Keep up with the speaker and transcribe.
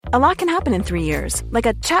A lot can happen in 3 years, like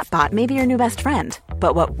a chatbot may be your new best friend.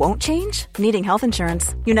 But what won't change? Needing health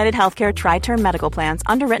insurance. United Healthcare Tri-Term Medical Plans,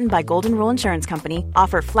 underwritten by Golden Rule Insurance Company,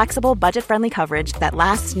 offer flexible, budget-friendly coverage that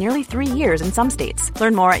lasts nearly 3 years in some states.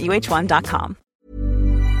 Learn more at uh1.com.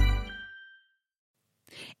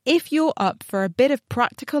 If you're up for a bit of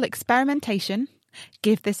practical experimentation,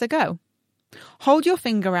 give this a go. Hold your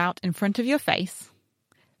finger out in front of your face.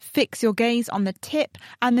 Fix your gaze on the tip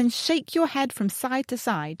and then shake your head from side to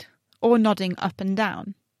side, or nodding up and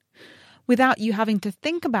down. Without you having to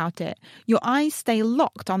think about it, your eyes stay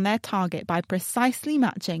locked on their target by precisely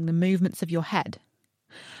matching the movements of your head.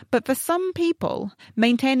 But for some people,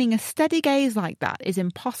 maintaining a steady gaze like that is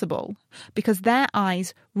impossible because their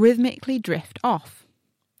eyes rhythmically drift off.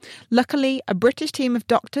 Luckily, a British team of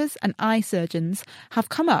doctors and eye surgeons have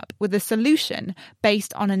come up with a solution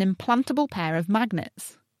based on an implantable pair of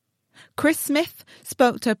magnets. Chris Smith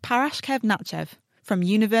spoke to Parashkev Nachev from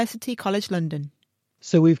University College London.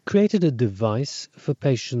 So we've created a device for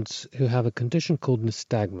patients who have a condition called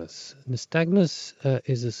nystagmus. Nystagmus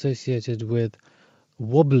is associated with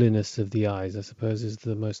wobbliness of the eyes, I suppose is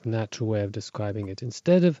the most natural way of describing it.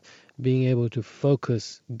 Instead of being able to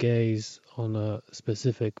focus gaze on a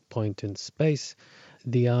specific point in space,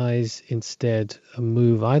 the eyes instead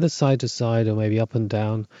move either side to side or maybe up and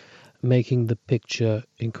down, making the picture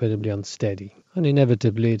incredibly unsteady. And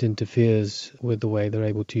inevitably it interferes with the way they're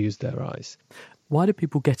able to use their eyes. Why do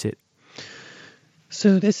people get it?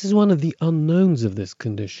 So this is one of the unknowns of this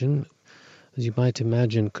condition. As you might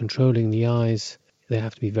imagine, controlling the eyes, they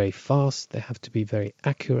have to be very fast, they have to be very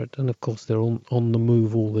accurate, and of course they're on the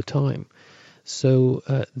move all the time. So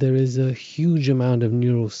there is a huge amount of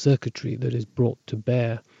neural circuitry that is brought to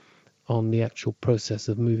bear on the actual process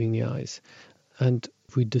of moving the eyes. And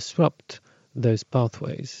if we disrupt those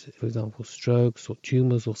pathways, for example, strokes or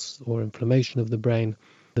tumours or inflammation of the brain,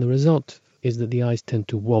 the result is that the eyes tend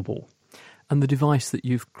to wobble. And the device that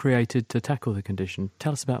you've created to tackle the condition,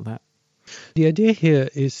 tell us about that. The idea here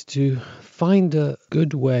is to find a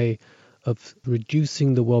good way of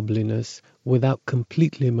reducing the wobbliness without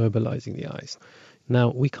completely immobilizing the eyes.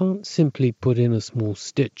 Now, we can't simply put in a small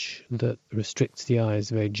stitch that restricts the eyes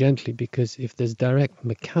very gently, because if there's direct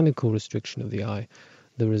mechanical restriction of the eye,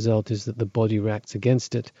 the result is that the body reacts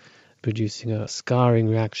against it, producing a scarring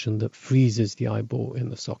reaction that freezes the eyeball in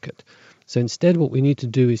the socket. So instead, what we need to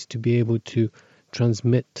do is to be able to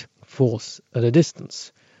transmit force at a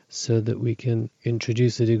distance so that we can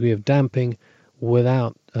introduce a degree of damping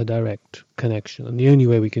without a direct connection. And the only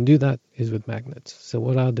way we can do that is with magnets. So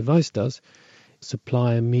what our device does,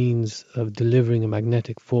 supply a means of delivering a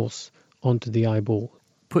magnetic force onto the eyeball.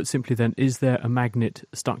 Put simply then, is there a magnet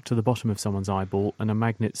stuck to the bottom of someone's eyeball and a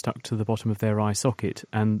magnet stuck to the bottom of their eye socket,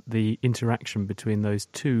 and the interaction between those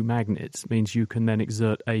two magnets means you can then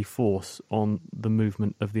exert a force on the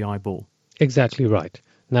movement of the eyeball? Exactly right.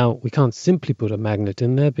 Now, we can't simply put a magnet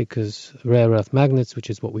in there because rare earth magnets, which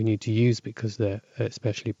is what we need to use because they're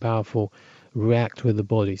especially powerful, react with the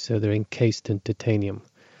body, so they're encased in titanium.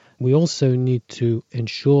 We also need to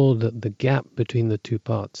ensure that the gap between the two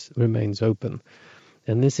parts remains open.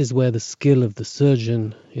 And this is where the skill of the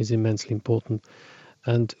surgeon is immensely important.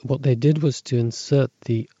 And what they did was to insert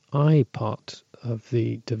the eye part of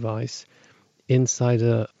the device inside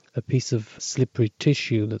a piece of slippery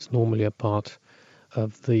tissue that's normally a part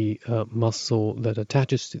of the muscle that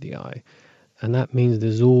attaches to the eye. And that means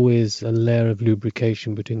there's always a layer of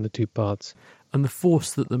lubrication between the two parts. And the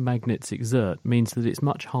force that the magnets exert means that it's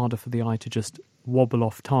much harder for the eye to just wobble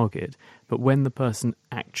off target. But when the person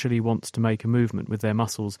actually wants to make a movement with their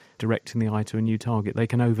muscles directing the eye to a new target, they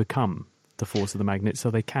can overcome the force of the magnet, so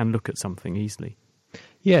they can look at something easily.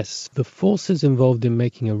 Yes, the forces involved in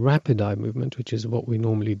making a rapid eye movement, which is what we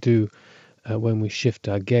normally do when we shift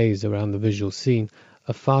our gaze around the visual scene,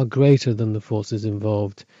 are far greater than the forces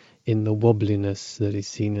involved in the wobbliness that is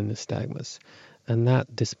seen in nystagmus. And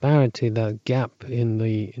that disparity, that gap in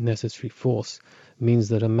the necessary force, means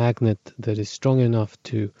that a magnet that is strong enough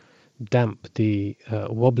to damp the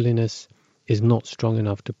wobbliness is not strong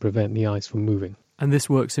enough to prevent the eyes from moving. And this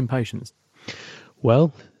works in patients?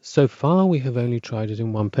 Well, so far we have only tried it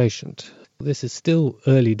in one patient. This is still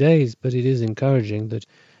early days, but it is encouraging that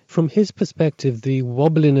from his perspective, the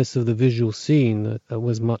wobbliness of the visual scene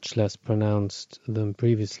was much less pronounced than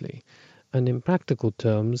previously. And in practical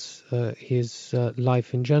terms, his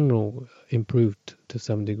life in general improved to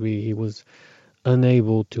some degree. He was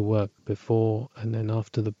unable to work before, and then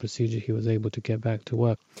after the procedure, he was able to get back to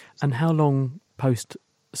work. And how long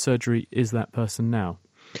post-surgery is that person now?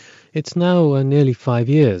 It's now nearly 5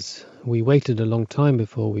 years. We waited a long time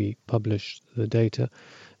before we published the data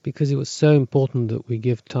because it was so important that we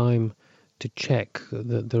give time to check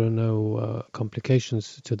that there are no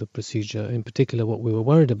complications to the procedure. In particular, what we were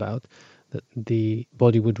worried about, that the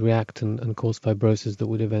body would react and cause fibrosis that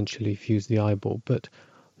would eventually fuse the eyeball, but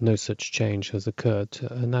no such change has occurred,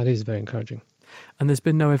 and that is very encouraging. And there's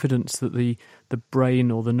been no evidence that the brain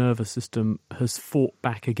or the nervous system has fought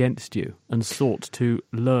back against you and sought to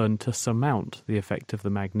learn to surmount the effect of the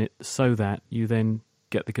magnet so that you then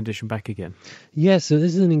get the condition back again? Yes, so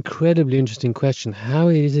this is an incredibly interesting question. How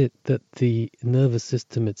is it that the nervous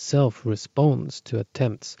system itself responds to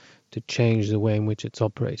attempts to change the way in which it's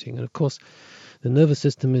operating? And of course, the nervous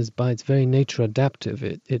system is by its very nature adaptive.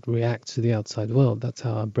 It reacts to the outside world. That's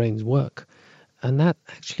how our brains work. And that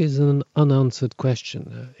actually is an unanswered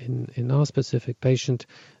question. In our specific patient,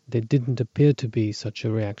 there didn't appear to be such a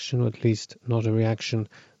reaction, or at least not a reaction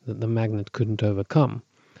that the magnet couldn't overcome.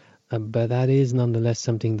 But that is nonetheless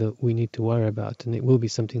something that we need to worry about, and it will be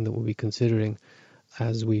something that we'll be considering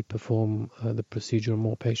as we perform the procedure on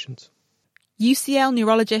more patients. UCL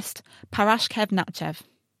neurologist Parash Kevnachev,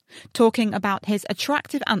 talking about his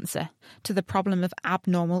attractive answer to the problem of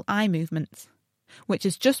abnormal eye movements, which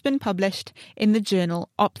has just been published in the journal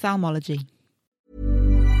Ophthalmology.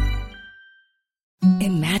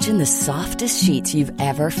 Imagine the softest sheets you've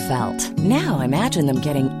ever felt. Now imagine them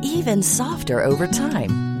getting even softer over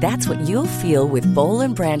time. That's what you'll feel with Boll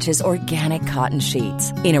 & Branch's organic cotton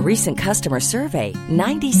sheets. In a recent customer survey,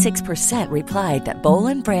 96% replied that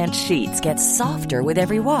Boll & Branch sheets get softer with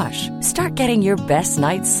every wash. Start getting your best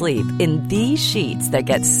night's sleep in these sheets that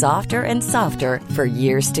get softer and softer for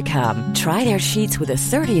years to come. Try their sheets with a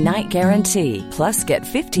 30-night guarantee. Plus, get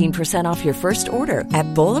 15% off your first order at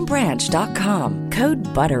bollandbranch.com. Code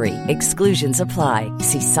BUTTERY. Exclusions apply.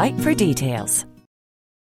 See site for details.